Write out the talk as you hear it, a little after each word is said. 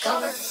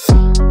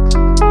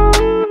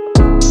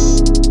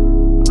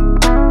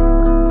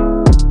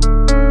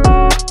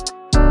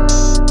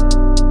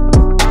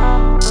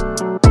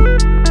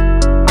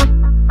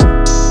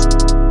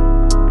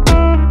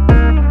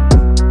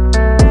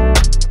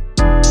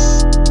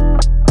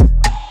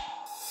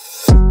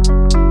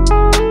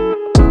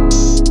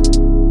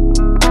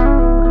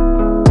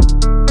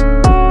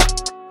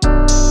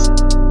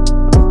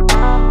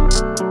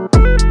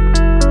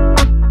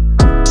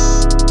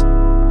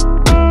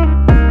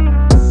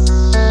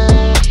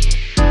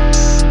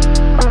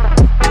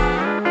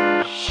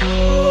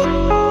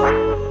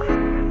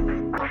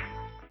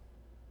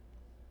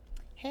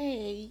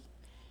Hey,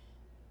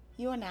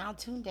 you are now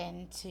tuned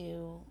in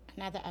to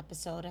another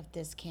episode of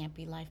this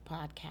Campy Life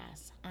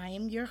podcast. I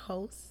am your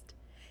host,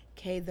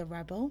 Kay the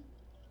Rebel.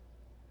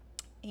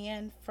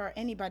 And for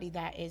anybody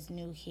that is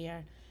new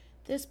here,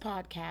 this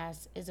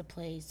podcast is a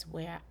place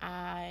where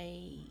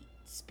I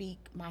speak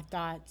my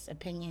thoughts,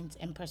 opinions,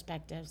 and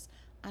perspectives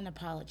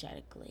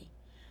unapologetically.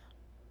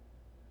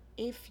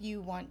 If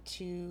you want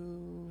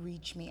to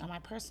reach me on my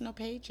personal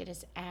page, it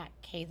is at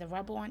K the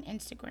Rebel on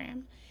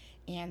Instagram.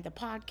 And the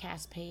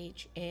podcast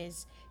page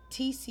is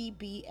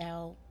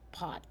TCBL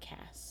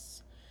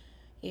Podcasts.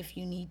 If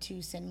you need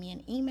to send me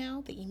an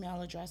email, the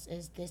email address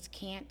is this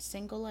can't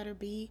single letter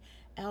B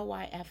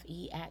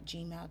lyfe at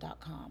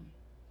gmail.com.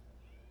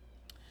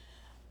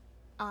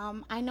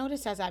 I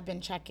noticed as I've been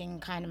checking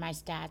kind of my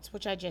stats,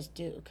 which I just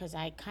do because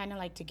I kind of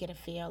like to get a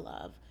feel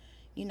of,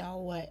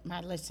 what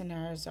my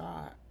listeners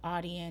or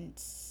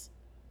audience,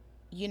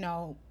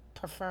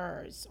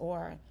 prefers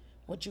or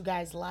what you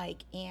guys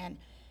like. And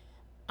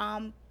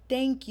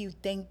thank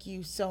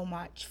you so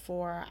much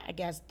for, I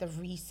guess, the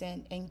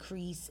recent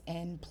increase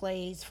in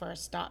plays for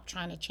Stop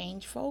Trying to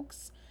Change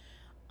Folks.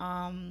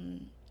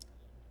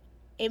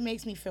 It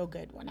makes me feel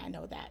good when I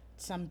know that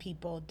some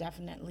people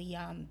definitely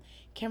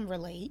can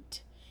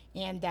relate.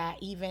 And that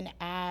even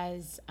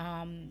as,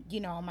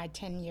 my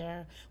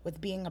tenure with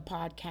being a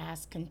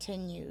podcast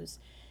continues,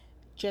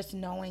 just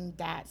knowing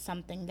that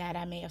something that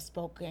I may have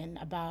spoken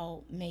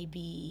about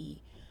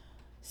maybe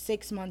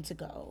 6 months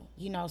ago,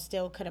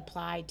 still could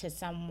apply to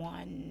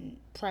someone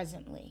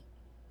presently.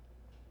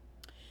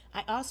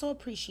 I also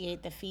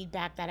appreciate the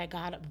feedback that I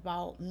got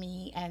about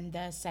me and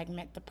the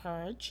segment The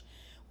Purge,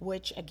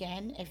 which,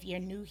 again, if you're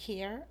new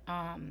here,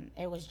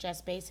 it was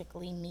just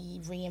basically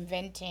me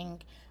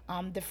reinventing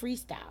the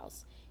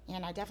freestyles.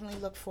 And I definitely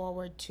look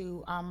forward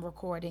to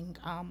recording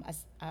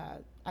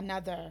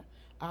another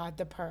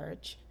The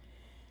Purge.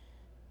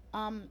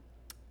 Um,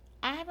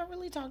 I haven't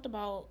really talked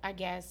about, I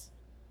guess,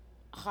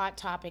 hot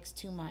topics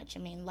too much. I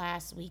mean,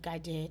 last week I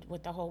did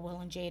with the whole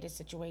Will and Jada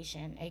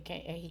situation,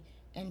 aka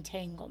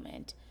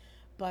entanglement.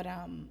 But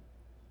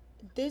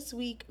this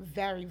week,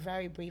 very,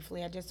 very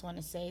briefly, I just want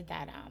to say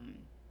that,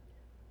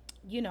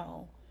 you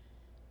know,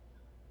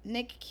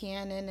 Nick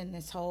Cannon and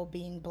this whole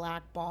being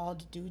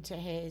blackballed due to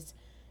his,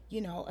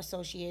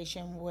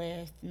 association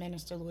with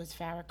Minister Louis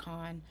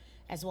Farrakhan,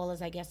 as well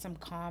as, I guess, some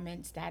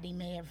comments that he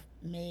may have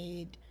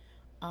made,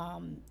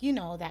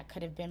 that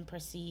could have been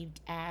perceived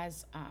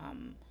as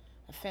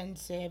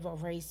offensive or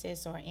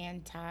racist or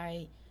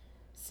anti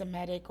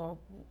Semitic or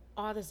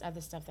all this other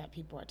stuff that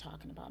people are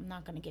talking about. I'm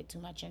not going to get too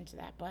much into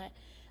that, but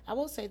I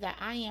will say that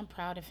I am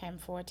proud of him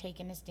for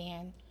taking a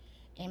stand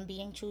and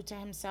being true to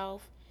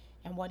himself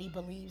and what he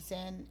believes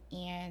in.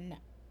 And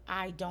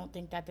I don't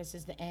think that this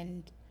is the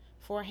end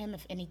for him.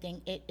 If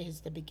anything, it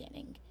is the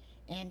beginning.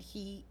 And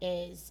he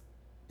is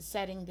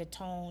setting the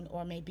tone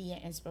or maybe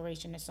an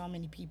inspiration to so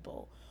many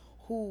people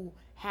who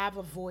have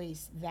a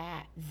voice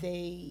that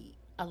they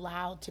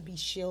allowed to be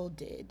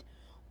shielded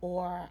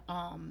or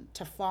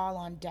to fall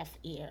on deaf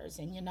ears,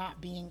 and you're not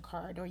being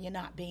heard or you're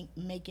not being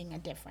making a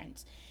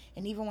difference.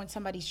 And even when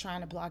somebody's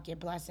trying to block your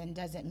blessing,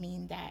 doesn't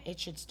mean that it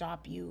should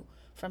stop you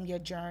from your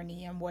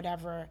journey and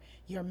whatever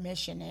your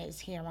mission is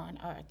here on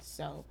earth.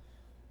 So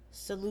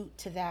salute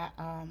to that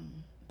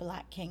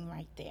black king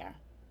right there.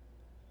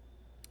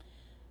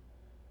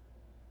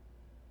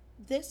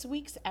 This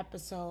week's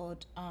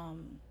episode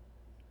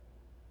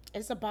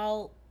is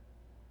about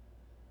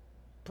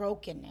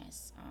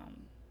brokenness,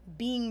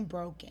 being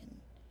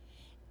broken.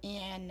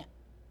 And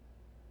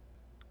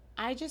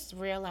I just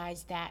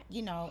realized that,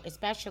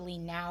 especially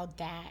now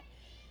that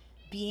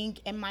being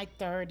in my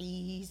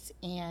 30s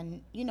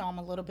and, I'm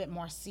a little bit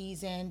more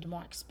seasoned,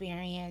 more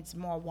experienced,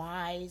 more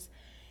wise.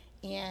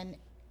 And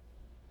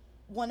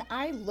when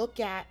I look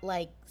at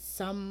like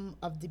some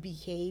of the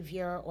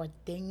behavior or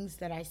things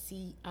that I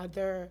see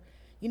other,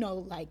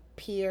 like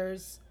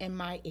peers in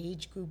my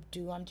age group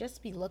do, I'm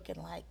just be looking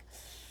like,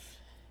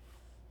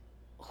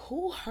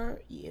 who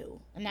hurt you?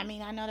 And I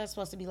mean, I know that's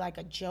supposed to be like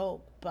a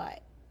joke,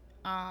 but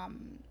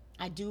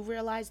I do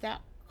realize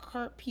that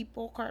hurt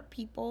people hurt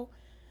people.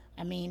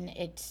 I mean,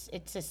 it's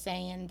a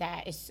saying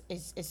that is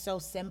so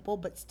simple,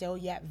 but still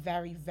yet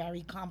very,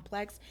 very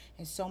complex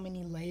and so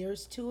many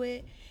layers to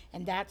it.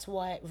 And that's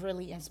what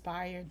really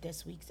inspired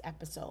this week's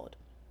episode.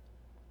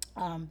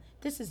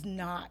 This is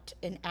not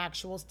an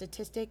actual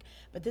statistic,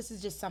 but this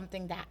is just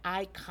something that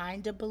I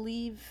kind of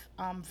believe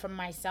from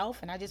myself.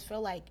 And I just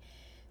feel like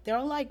there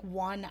are like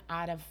 1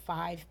 out of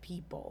 5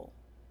 people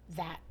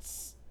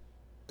that's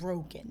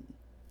broken,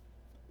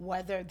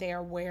 whether they're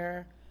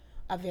aware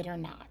of it or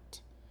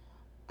not.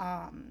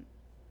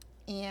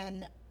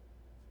 And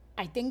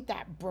I think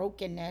that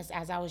brokenness,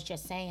 as I was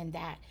just saying,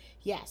 that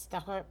yes, the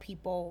hurt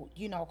people,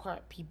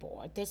 hurt people,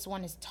 or this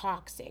one is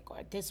toxic,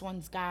 or this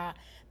one's got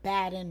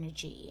bad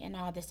energy, and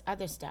all this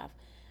other stuff.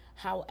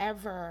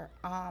 However,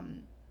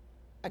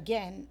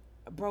 again,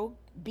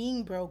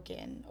 being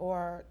broken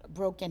or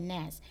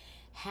brokenness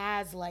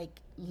has like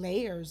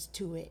layers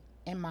to it,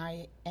 in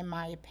my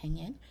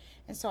opinion.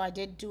 And so I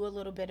did do a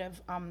little bit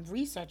of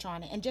research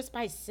on it, and just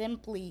by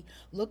simply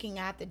looking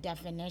at the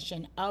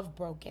definition of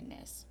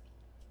brokenness,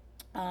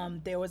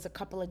 there was a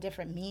couple of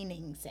different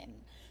meanings and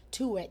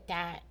to it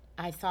that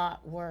I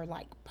thought were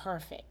like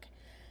perfect.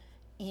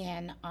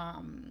 And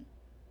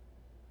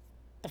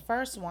the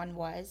first one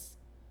was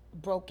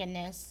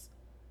brokenness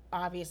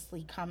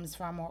obviously comes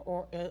from,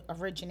 or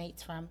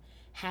originates from,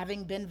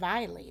 having been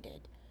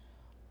violated.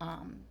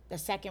 The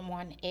second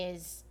one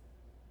is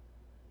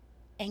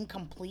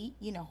incomplete,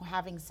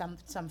 having some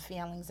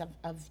feelings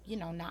of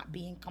not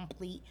being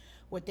complete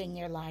within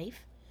your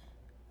life.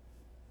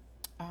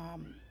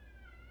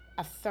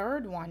 A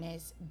third one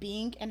is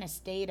being in a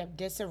state of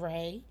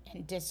disarray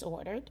and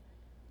disordered.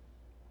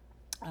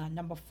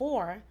 Number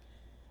 4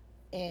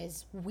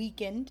 is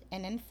weakened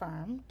and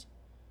infirmed.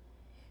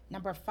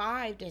 Number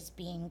 5 is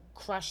being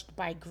crushed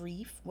by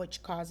grief,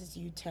 which causes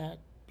you to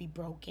be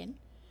broken.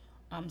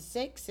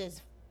 6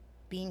 is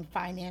being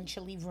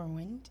financially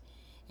ruined.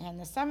 And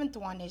the 7th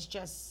one is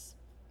just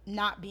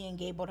not being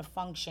able to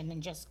function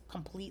and just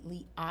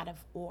completely out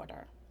of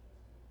order.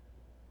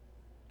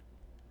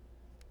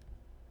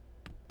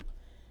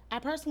 I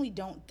personally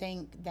don't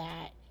think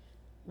that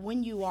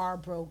when you are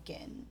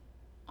broken,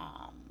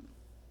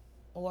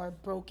 or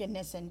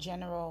brokenness in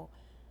general,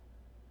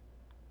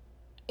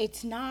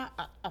 it's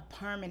not a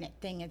permanent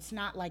thing. It's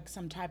not like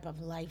some type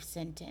of life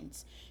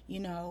sentence. You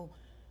know,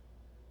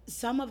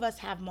 some of us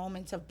have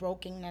moments of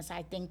brokenness,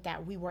 I think,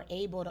 that we were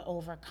able to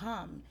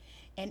overcome.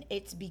 And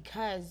it's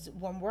because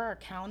when we're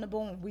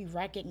accountable and we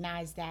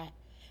recognize that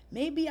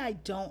maybe I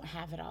don't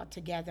have it all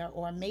together,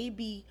 or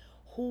maybe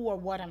who or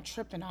what I'm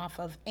tripping off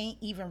of ain't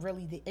even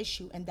really the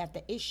issue, and that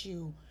the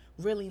issue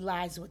really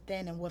lies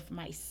within and with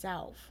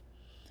myself,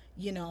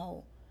 you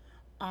know.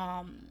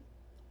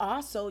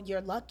 Also,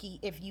 you're lucky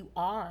if you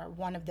are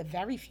one of the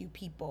very few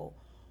people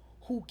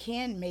who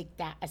can make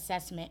that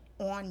assessment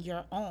on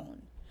your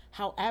own.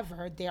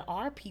 However, there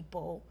are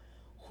people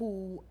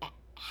who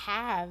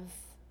have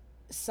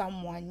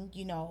someone,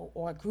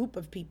 or a group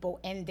of people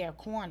in their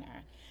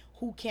corner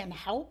who can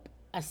help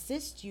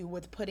assist you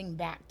with putting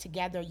back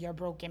together your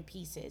broken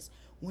pieces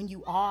when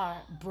you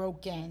are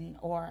broken,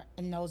 or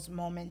in those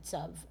moments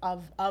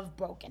of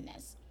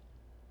brokenness.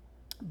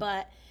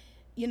 But,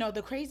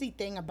 the crazy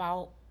thing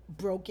about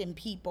broken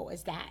people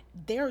is that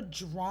they're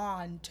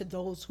drawn to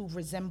those who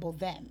resemble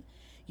them.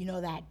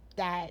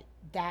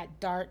 That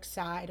dark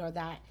side, or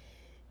that,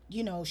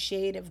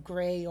 shade of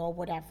gray, or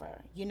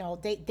whatever.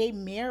 They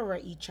mirror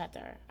each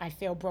other. I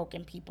feel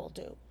broken people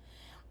do.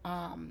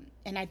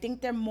 And I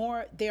think they're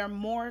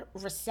more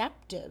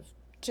receptive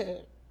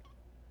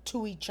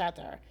to each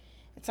other.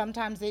 And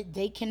sometimes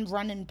they can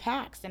run in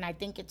packs, and I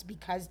think it's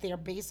because they're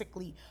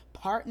basically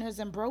partners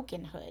in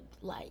brokenhood.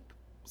 Like,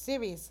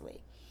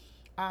 seriously.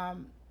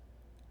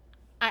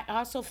 I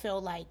also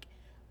feel like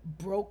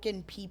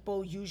broken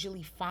people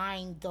usually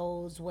find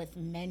those with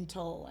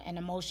mental and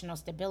emotional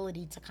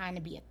stability to kind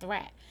of be a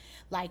threat.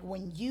 Like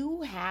when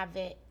you have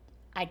it,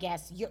 I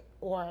guess you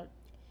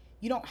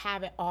don't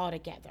have it all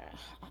together.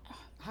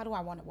 How do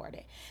I want to word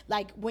it?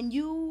 Like when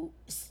you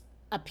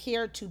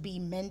appear to be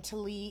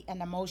mentally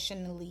and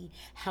emotionally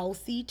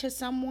healthy to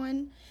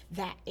someone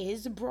that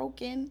is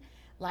broken,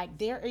 like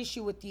their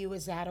issue with you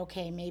is that,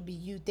 okay, maybe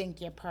you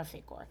think you're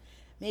perfect, or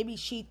maybe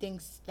she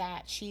thinks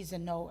that she's a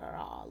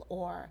know-it-all,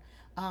 or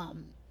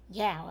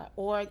yeah,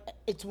 or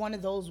it's one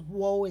of those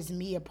woe is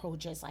me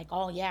approaches, like,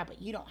 oh yeah,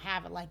 but you don't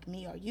have it like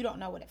me, or you don't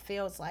know what it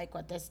feels like,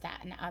 or this, that,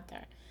 and the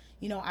other.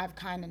 I've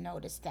kind of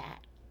noticed that.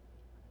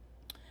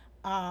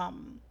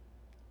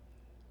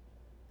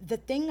 The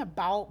thing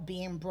about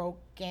being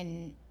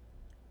broken,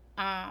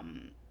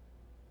 um,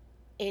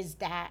 is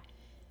that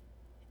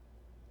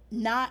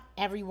not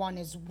everyone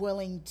is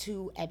willing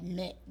to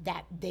admit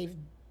that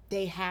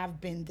they have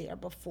been there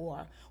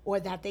before, or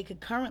that they could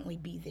currently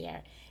be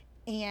there.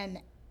 And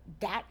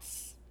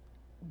that's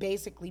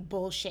basically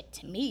bullshit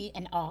to me,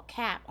 in all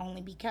cap,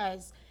 only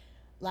because,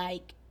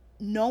 like,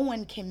 no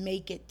one can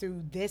make it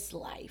through this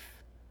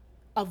life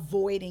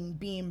avoiding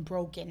being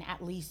broken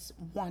at least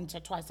once or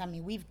twice. I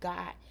mean, we've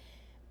got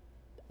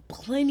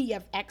plenty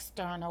of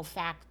external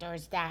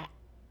factors that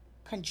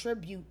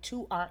contribute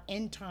to our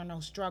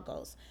internal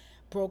struggles: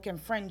 broken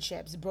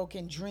friendships,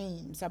 broken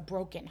dreams, a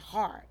broken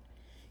heart,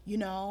 you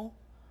know?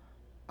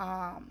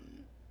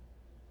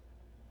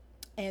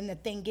 And the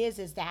thing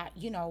is that,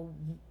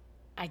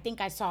 I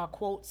think I saw a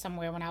quote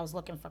somewhere when I was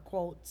looking for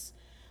quotes.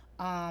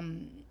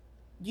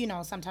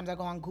 Sometimes I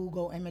go on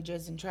Google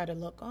Images and try to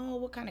look, oh,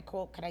 what kind of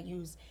quote could I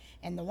use?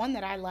 And the one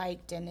that I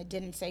liked, and it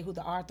didn't say who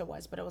the author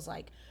was, but it was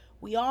like,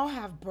 we all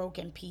have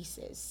broken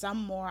pieces, some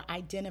more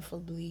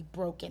identifiably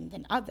broken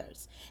than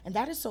others. And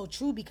that is so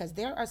true, because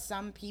there are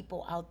some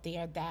people out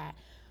there that,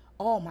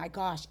 oh my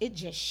gosh, it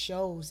just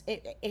shows,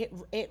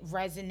 it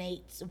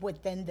resonates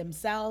within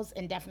themselves,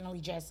 and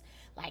definitely just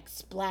like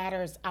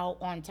splatters out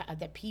onto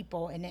other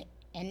people, and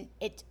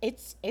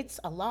it's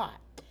a lot.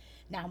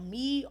 Now,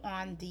 me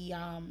on the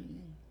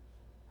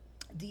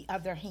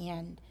other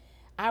hand,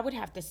 I would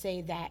have to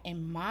say that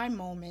in my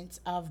moments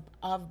of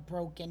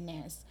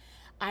brokenness,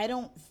 I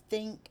don't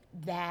think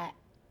that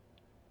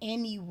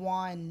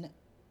anyone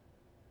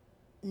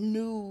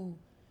knew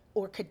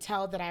or could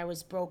tell that I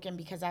was broken,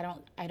 because I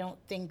don't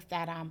think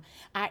that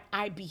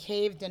I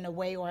behaved in a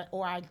way,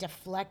 or I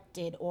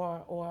deflected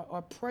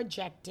or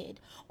projected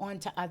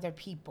onto other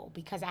people,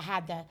 because I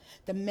had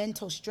the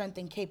mental strength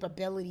and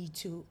capability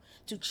to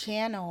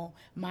channel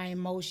my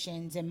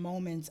emotions in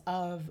moments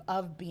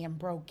of being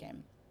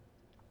broken.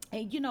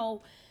 And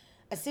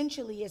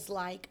essentially, it's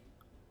like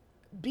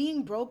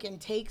being broken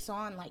takes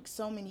on like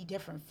so many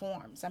different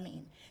forms. I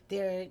mean,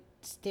 there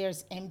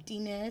there's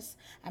emptiness.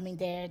 I mean,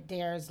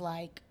 there's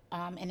like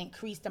an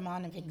increased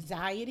amount of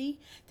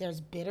anxiety.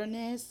 There's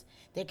bitterness.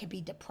 There could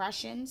be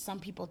depression. Some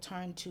people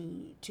turn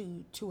to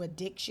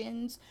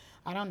addictions.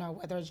 I don't know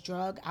whether it's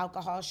drug,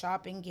 alcohol,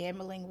 shopping,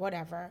 gambling,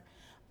 whatever.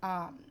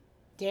 Um,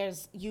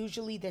 there's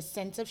usually this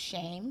sense of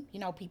shame.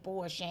 People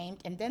who are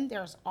ashamed, and then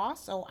there's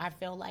also, I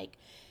feel like,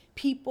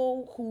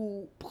 people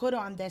who put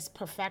on this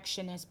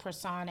perfectionist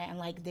persona, and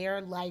like their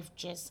life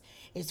just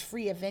is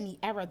free of any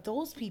error.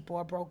 Those people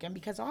are broken,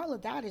 because all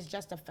of that is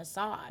just a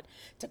facade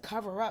to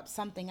cover up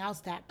something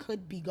else that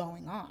could be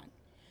going on,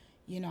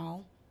 you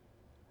know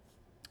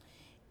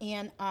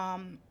and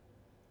I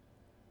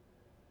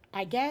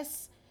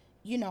guess,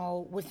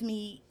 with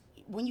me,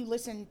 when you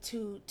listen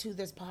to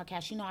this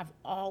podcast, I've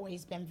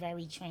always been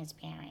very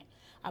transparent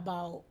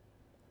about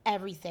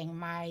everything,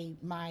 my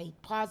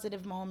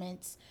positive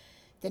moments,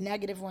 the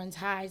negative ones,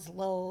 highs,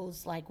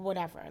 lows, like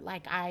whatever.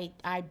 Like I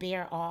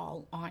bear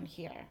all on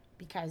here,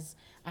 because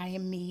I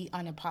am me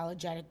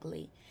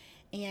unapologetically.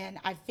 And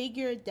I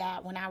figured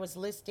that when I was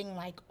listing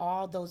like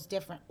all those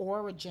different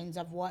origins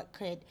of what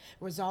could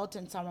result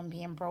in someone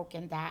being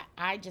broken, that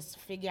I just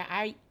figure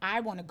I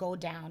want to go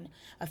down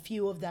a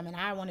few of them, and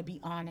I want to be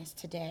honest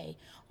today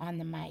on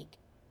the mic.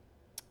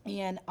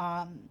 And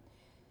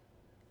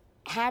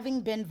having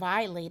been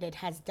violated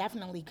has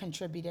definitely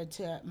contributed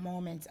to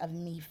moments of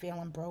me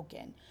feeling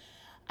broken.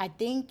 I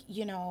think,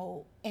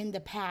 in the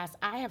past,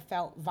 I have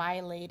felt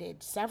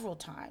violated several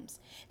times,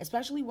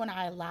 especially when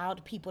I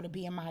allowed people to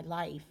be in my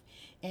life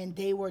and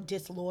they were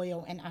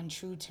disloyal and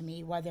untrue to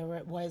me, whether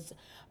it was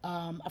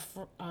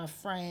a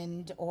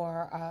friend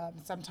or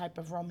some type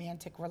of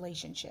romantic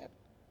relationship.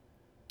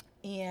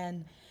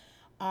 And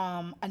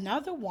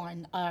another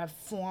one, a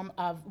form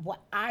of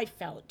what I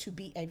felt to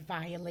be a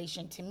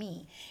violation to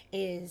me,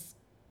 is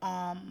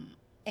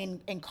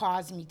and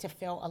caused me to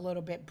feel a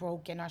little bit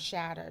broken or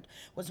shattered,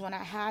 was when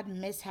I had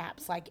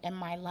mishaps like in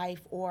my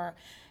life, or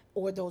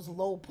those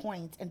low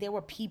points, and there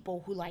were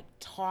people who like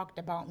talked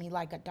about me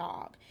like a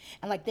dog,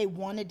 and like they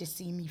wanted to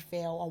see me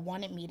fail, or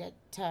wanted me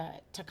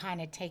to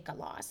kind of take a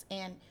loss.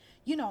 And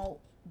you know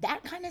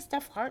that kind of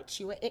stuff hurts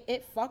you.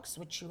 It fucks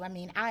with you. I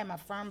mean, I am a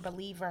firm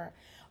believer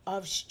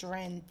of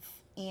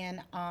strength,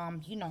 and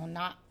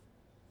not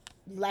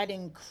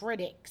letting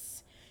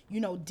critics,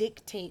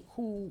 dictate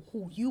who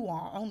you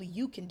are. Only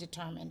you can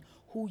determine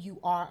who you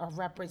are, or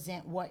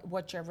represent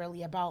what you're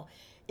really about.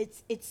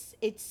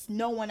 It's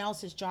no one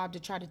else's job to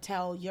try to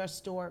tell your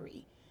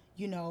story,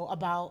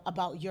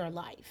 about your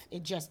life.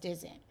 It just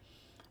isn't.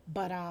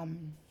 But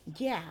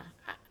yeah,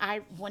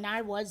 I when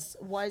I was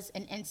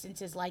in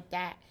instances like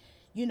that,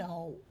 you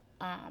know,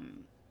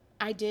 um,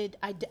 I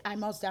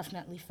most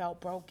definitely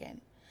felt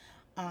broken,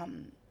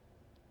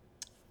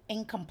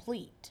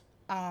 incomplete.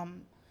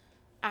 Um,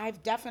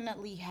 I've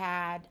definitely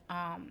had,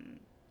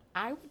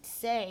 I would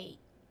say,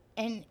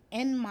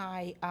 in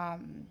my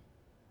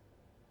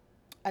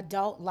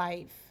adult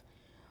life,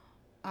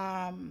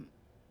 um,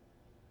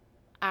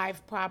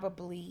 I've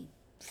probably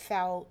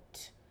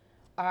felt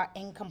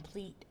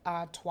incomplete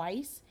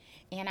twice.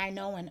 And I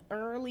know in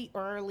early,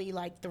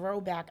 like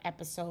throwback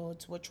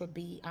episodes, which would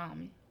be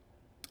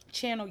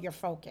channel your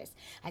focus.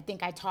 I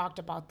think I talked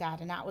about that,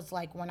 and that was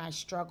like when I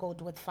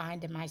struggled with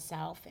finding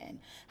myself, and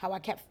how I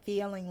kept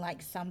feeling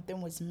like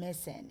something was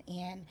missing.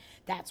 And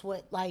that's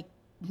what like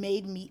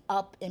made me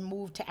up and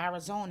move to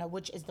Arizona,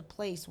 which is the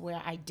place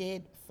where I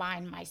did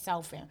find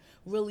myself and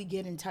really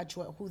get in touch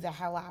with who the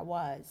hell I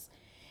was.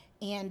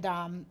 And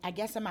I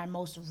guess in my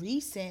most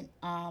recent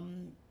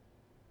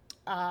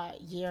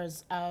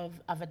years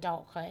of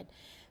adulthood,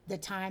 the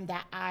time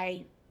that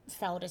I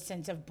felt a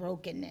sense of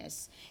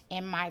brokenness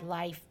in my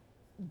life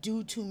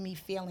due to me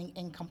feeling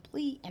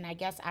incomplete. And I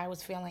guess I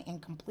was feeling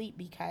incomplete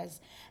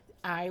because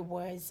I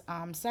was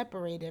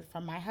separated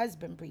from my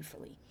husband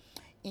briefly.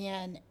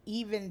 And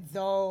even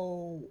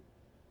though,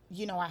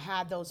 I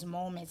had those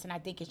moments, and I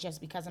think it's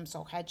just because I'm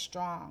so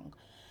headstrong,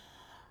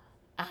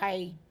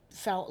 I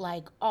felt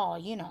like,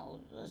 oh,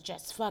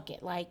 just fuck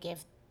it. Like,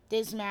 if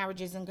this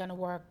marriage isn't going to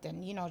work,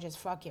 then, just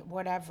fuck it,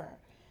 whatever.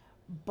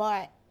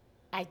 But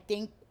I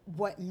think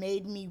what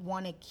made me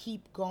want to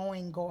keep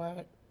going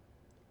or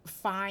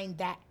find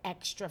that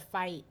extra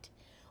fight,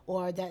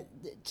 or that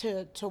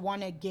to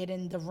want to get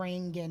in the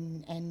ring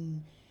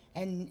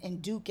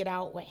and duke it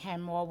out with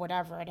him or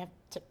whatever,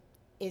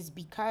 is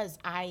because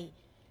I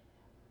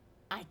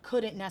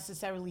couldn't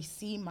necessarily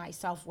see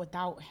myself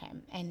without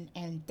him,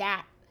 and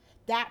that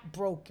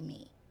broke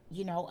me,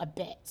 a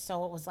bit.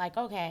 So it was like,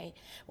 okay,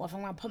 well, if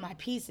I'm gonna put my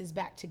pieces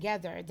back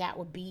together, that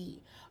would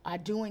be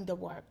doing the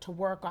work to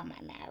work on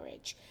my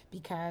marriage,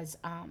 because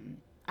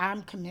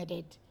I'm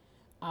committed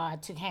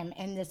to him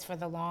in this for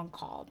the long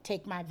haul.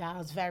 Take my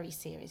vows very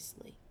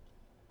seriously.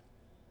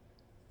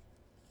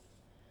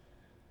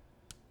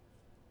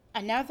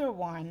 Another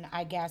one,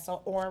 I guess,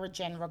 or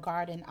origin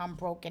regarding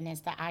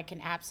unbrokenness that I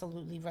can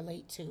absolutely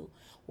relate to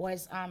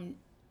was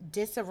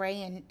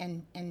disarray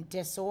and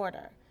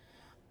disorder.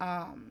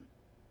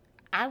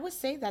 I would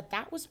say that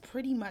that was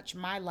pretty much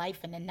my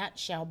life in a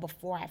nutshell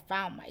before I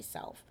found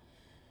myself.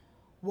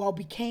 Well,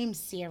 became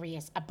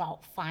serious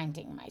about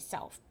finding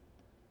myself.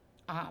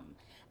 Um,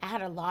 I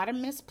had a lot of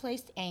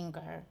misplaced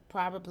anger,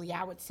 probably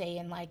I would say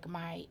in like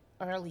my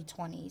early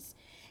 20s.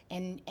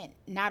 And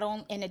not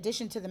only, in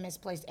addition to the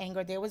misplaced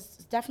anger, there was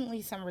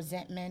definitely some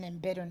resentment and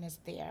bitterness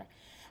there.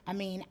 I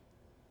mean,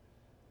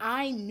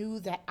 I knew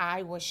that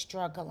I was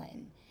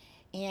struggling,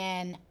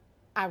 and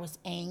I was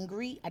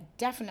angry. I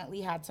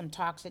definitely had some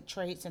toxic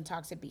traits and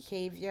toxic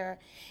behavior.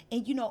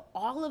 And,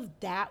 all of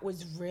that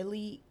was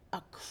really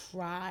a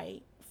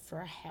cry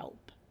for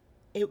help.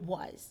 It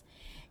was.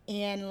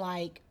 And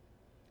like,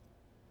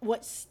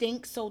 what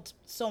stinks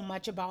so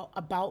much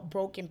about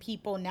broken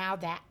people, now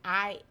that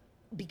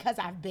because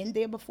I've been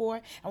there before,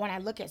 and when I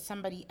look at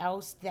somebody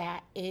else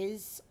that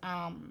is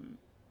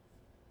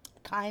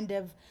kind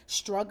of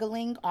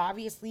struggling,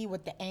 obviously,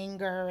 with the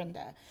anger and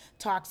the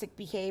toxic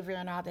behavior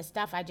and all this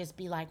stuff, I just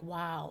be like,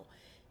 wow,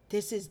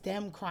 this is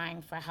them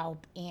crying for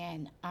help.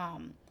 And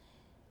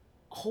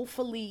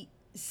hopefully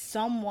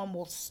someone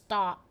will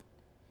stop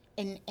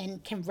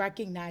and can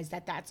recognize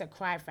that that's a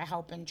cry for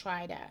help, and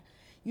try to,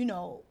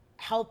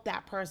 help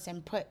that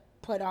person put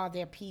all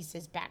their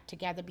pieces back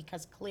together,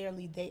 because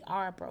clearly they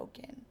are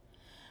broken.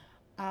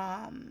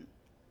 Um,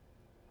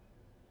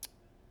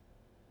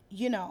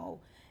 you know,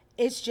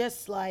 it's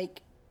just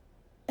like,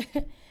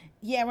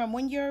 yeah, and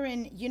when you're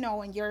in,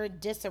 when you're in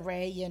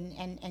disarray,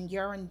 and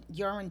you're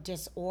in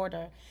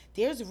disorder,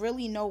 there's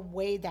really no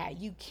way that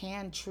you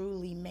can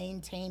truly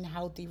maintain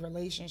healthy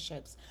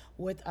relationships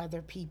with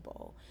other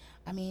people.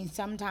 I mean,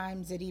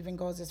 sometimes it even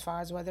goes as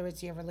far as whether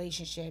it's your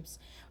relationships,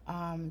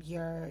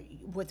 your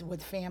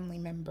with family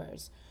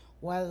members,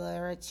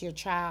 whether it's your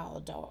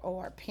child,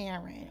 or a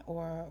parent,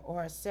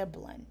 or a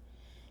sibling,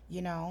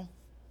 you know.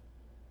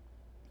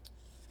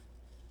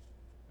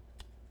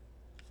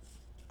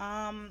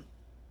 Um,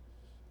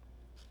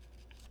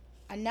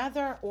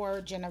 Another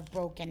origin of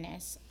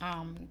brokenness,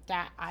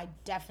 that I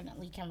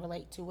definitely can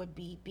relate to, would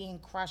be being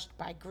crushed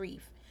by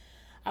grief.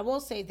 I will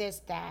say this,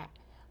 that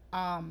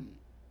um,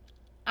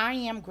 I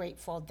am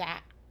grateful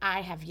that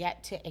I have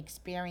yet to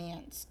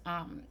experience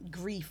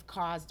grief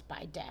caused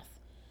by death.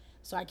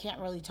 So I can't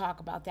really talk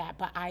about that,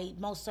 but I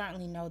most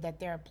certainly know that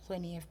there are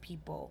plenty of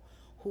people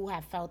who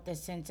have felt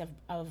this sense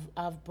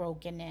of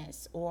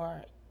brokenness,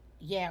 or,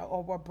 yeah,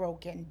 or were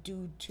broken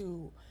due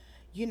to,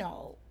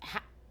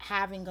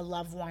 having a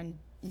loved one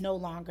no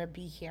longer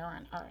be here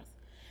on earth.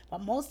 But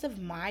most of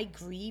my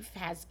grief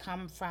has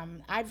come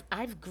from,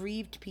 I've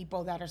grieved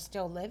people that are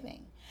still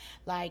living.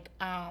 Like,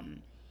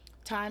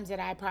 times that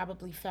I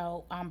probably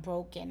felt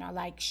broken, or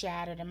like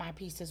shattered, and my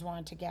pieces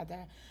weren't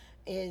together,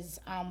 is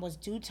was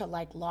due to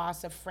like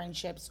loss of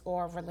friendships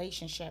or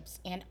relationships,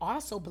 and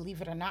also,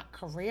 believe it or not,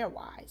 career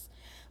wise.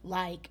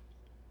 Like,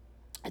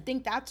 I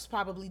think that's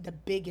probably the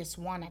biggest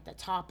one at the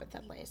top of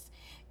the list.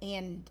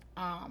 And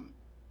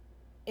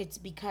it's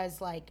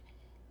because, like,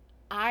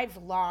 I've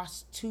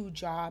lost two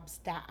jobs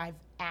that I've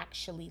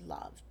actually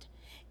loved.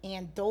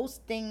 And those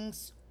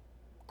things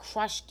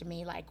crushed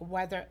me, like,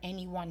 whether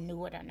anyone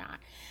knew it or not.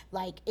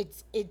 Like,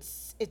 it's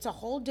a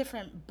whole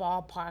different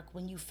ballpark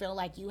when you feel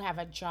like you have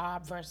a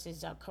job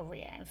versus a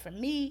career. And for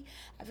me,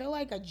 I feel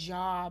like a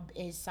job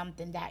is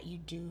something that you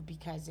do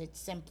because it's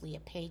simply a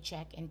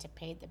paycheck and to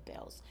pay the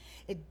bills.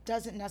 It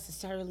doesn't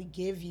necessarily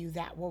give you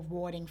that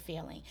rewarding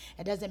feeling.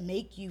 It doesn't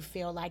make you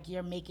feel like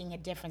you're making a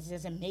difference. It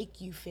doesn't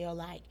make you feel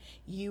like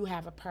you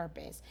have a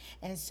purpose.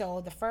 And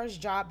so the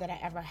first job that I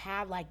ever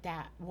had like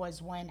that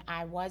was when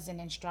I was an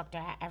instructor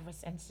at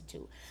Everest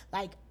Institute.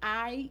 Like,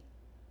 I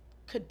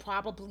could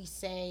probably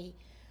say,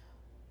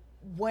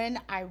 when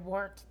I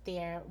worked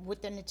there,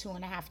 within the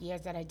 2.5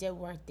 years that I did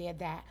work there,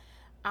 that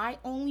I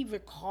only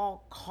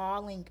recall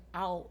calling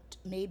out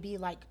maybe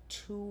like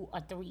two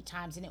or three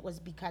times, and it was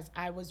because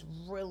I was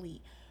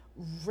really,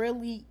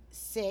 really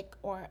sick,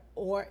 or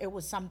it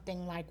was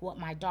something like what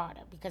my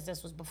daughter, because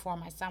this was before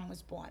my son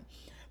was born.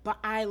 But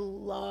I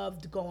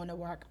loved going to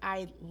work.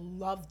 I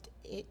loved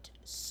it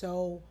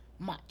so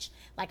much.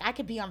 Like I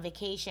could be on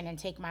vacation and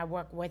take my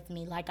work with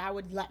me. Like I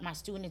would let my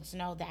students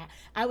know that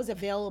I was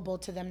available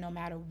to them no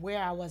matter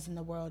where I was in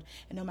the world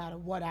and no matter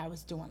what I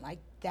was doing. Like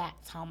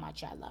that's how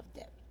much I loved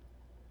it.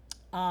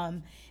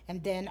 Um,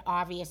 and then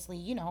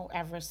obviously,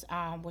 Everest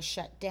was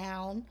shut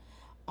down,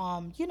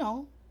 you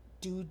know,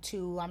 due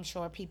to, I'm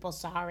sure people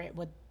saw it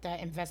with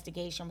the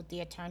investigation with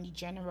the attorney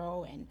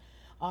general and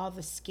all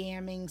the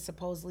scamming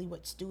supposedly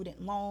with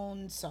student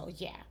loans. So,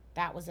 yeah,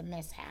 that was a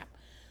mishap.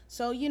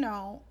 So,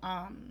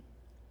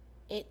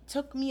 it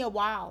took me a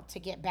while to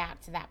get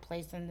back to that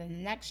place. And the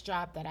next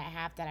job that I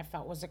have that I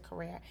felt was a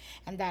career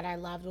and that I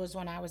loved was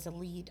when I was a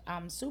lead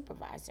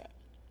supervisor.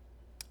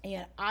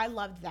 And I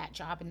loved that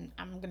job, and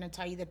I'm going to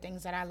tell you the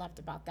things that I loved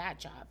about that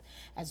job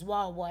as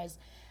well was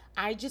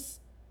I just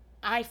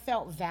I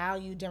felt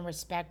valued and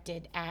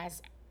respected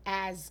as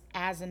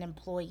an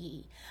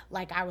employee.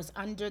 Like I was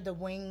under the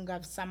wing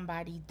of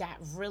somebody that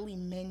really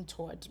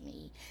mentored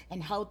me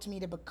and helped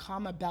me to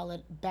become a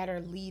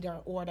better leader,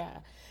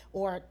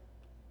 or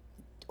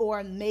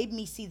or made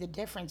me see the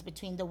difference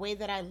between the way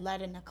that I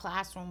led in a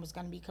classroom was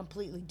going to be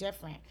completely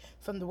different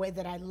from the way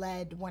that I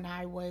led when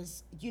I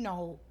was,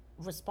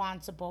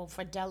 responsible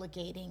for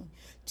delegating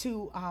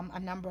to a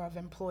number of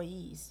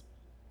employees.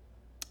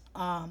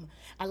 I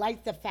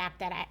liked the fact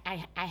that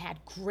I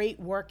had great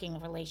working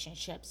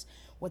relationships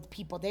with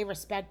people. They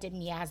respected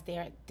me as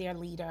their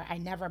leader. I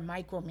never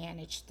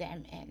micromanaged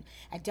them, and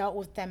I dealt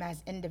with them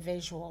as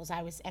individuals.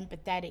 I was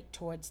empathetic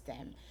towards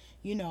them.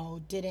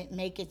 Didn't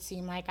make it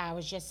seem like I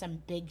was just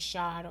some big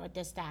shot or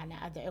this, that, and the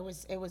other.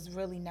 It was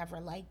really never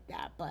like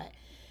that. But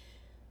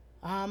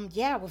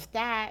yeah, with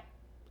that,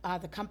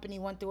 the company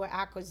went through an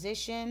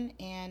acquisition,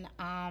 and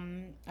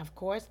of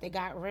course, they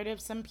got rid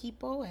of some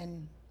people,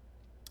 and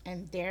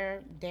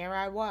there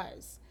I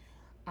was.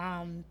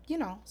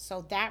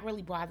 So that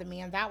really bothered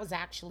me, and that was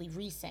actually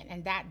recent,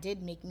 and that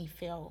did make me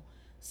feel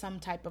some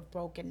type of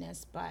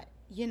brokenness. But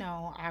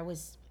I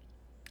was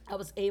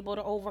able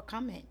to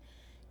overcome it.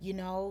 You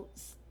know,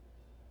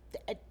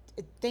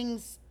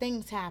 things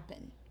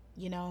happen.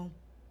 You know,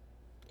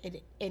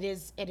 it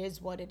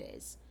is what it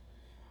is.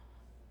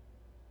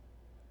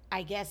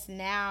 I guess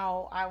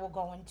now I will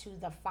go into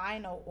the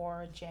final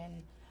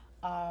origin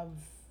of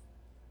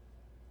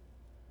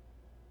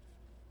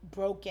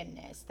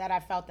brokenness that I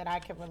felt that I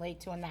could relate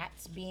to, and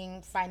that's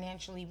being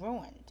financially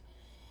ruined.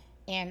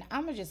 And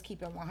I'm gonna just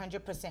keep it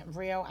 100%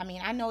 real. I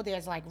mean, I know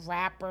there's like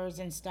rappers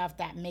and stuff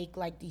that make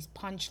like these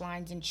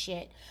punchlines and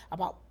shit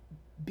about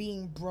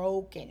being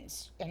broke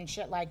and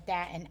shit like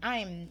that. And I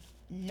am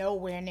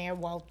nowhere near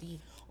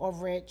wealthy or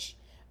rich.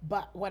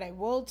 But what I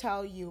will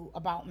tell you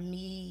about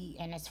me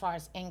and as far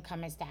as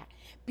income is that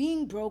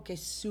being broke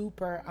is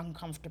super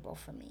uncomfortable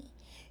for me.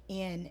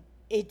 And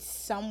it's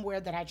somewhere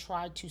that I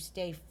try to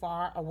stay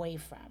far away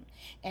from.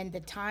 And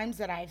the times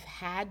that I've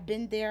had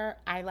been there,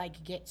 I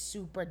like get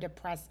super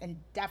depressed, and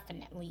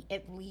definitely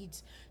it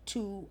leads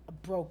to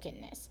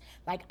brokenness.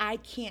 Like I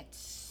can't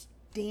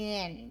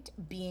stand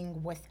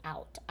being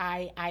without.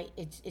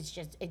 It's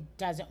just it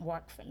doesn't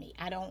work for me.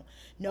 I don't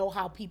know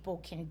how people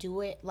can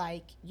do it.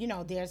 Like,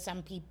 there's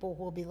some people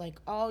who will be like,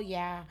 "Oh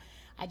yeah,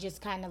 I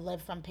just kind of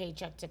live from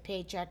paycheck to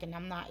paycheck, and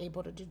I'm not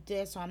able to do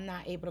this, or I'm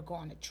not able to go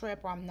on a trip,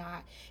 or I'm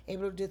not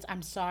able to do this."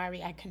 I'm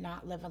sorry, I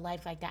cannot live a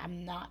life like that.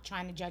 I'm not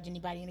trying to judge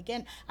anybody. And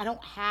again, I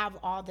don't have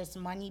all this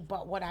money,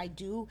 but what I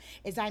do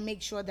is I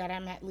make sure that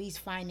I'm at least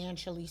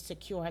financially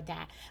secure,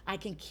 that I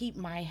can keep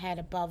my head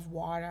above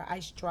water. I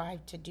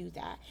strive to do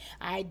that.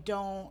 I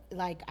don't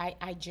like,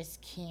 I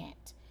just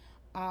can't.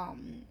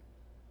 Um,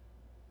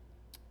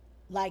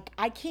 like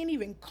I can't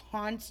even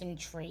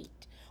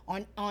concentrate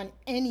on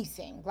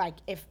anything like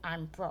if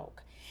I'm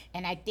broke.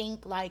 And I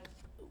think like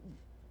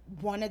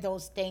one of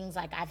those things,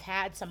 like I've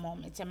had some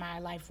moments in my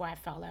life where I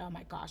felt like, oh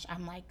my gosh,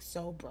 I'm like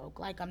so broke,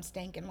 like I'm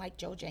stinking like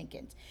Joe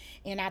Jenkins.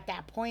 And at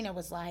that point it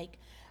was like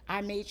I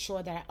made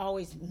sure that I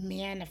always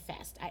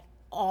manifest. I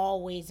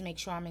always make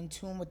sure I'm in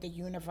tune with the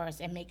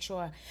universe and make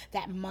sure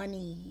that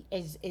money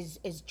is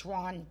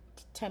drawn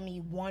to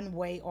me one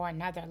way or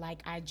another.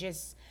 Like I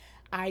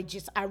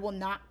will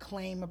not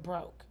claim a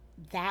broke.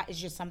 That is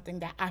just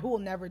something that I will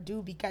never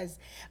do, because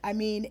I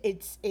mean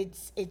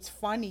it's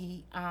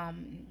funny,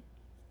 and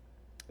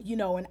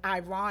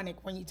ironic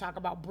when you talk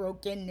about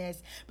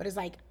brokenness, but it's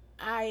like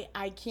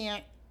I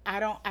can't, I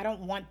don't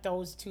want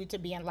those two to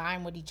be in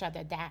line with each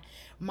other, that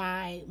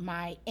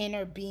my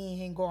inner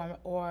being,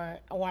 or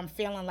I'm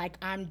feeling like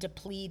I'm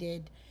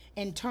depleted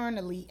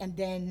internally, and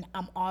then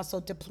I'm also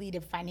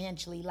depleted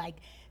financially. Like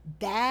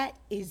that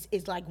is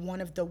like one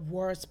of the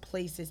worst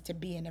places to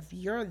be. And if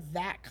you're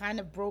that kind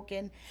of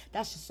broken,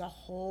 that's just a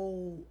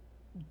whole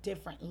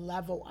different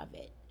level of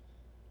it.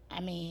 I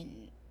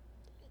mean,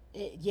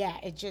 yeah,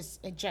 it just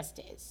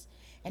is.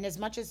 And as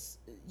much as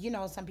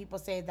some people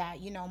say that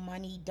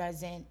money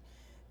doesn't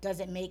Does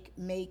it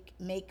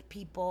make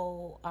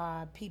people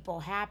people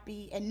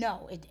happy? And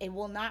no, it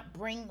will not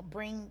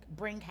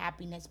bring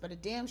happiness, but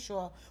it damn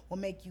sure will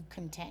make you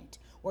content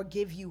or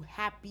give you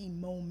happy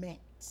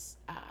moments.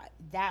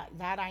 That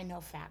I know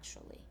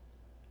factually.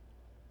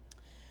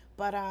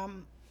 But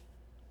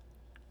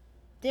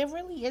there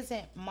really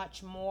isn't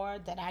much more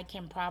that I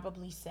can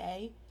probably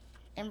say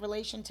in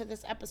relation to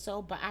this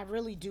episode, but I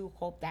really do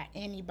hope that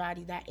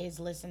anybody that is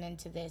listening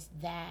to this,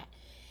 that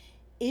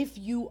if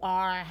you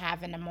are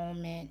having a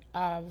moment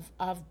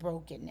of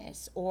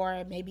brokenness,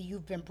 or maybe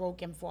you've been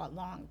broken for a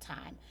long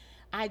time,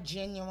 I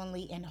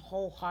genuinely and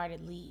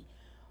wholeheartedly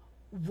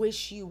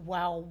wish you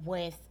well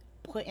with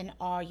putting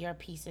all your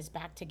pieces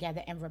back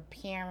together and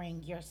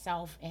repairing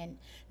yourself and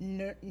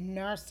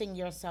nursing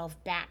yourself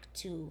back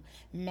to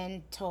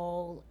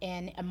mental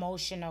and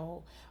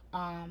emotional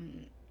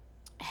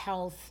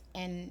health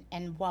and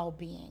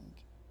well-being,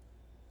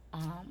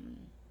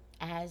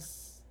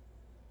 as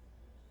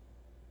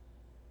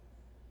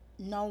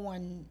no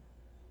one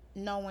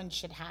no one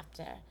should have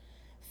to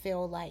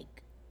feel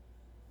like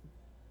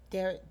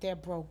they're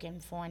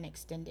broken for an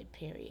extended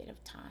period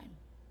of time.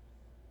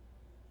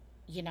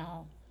 You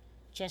know,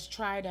 just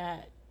try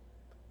to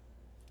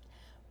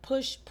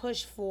push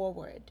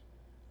forward.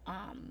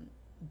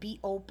 Be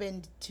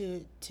open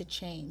to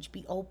change.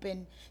 Be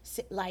open,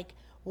 like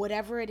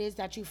whatever it is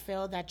that you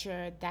feel that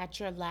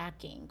you're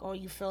lacking, or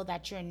you feel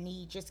that you're in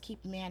need. Just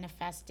keep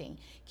manifesting.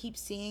 Keep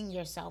seeing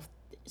yourself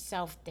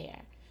self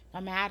there, no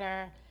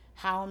matter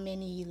how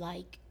many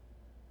like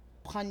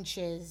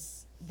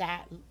punches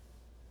that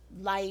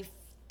life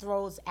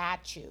throws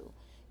at you.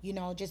 You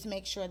know, just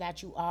make sure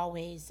that you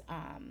always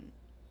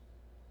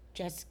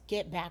just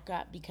get back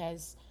up,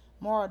 because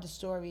moral of the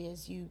story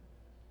is you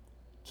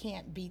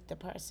can't beat the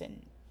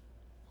person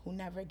who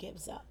never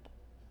gives up.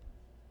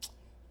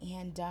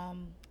 And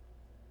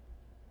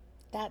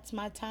that's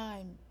my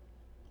time.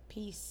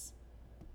 Peace.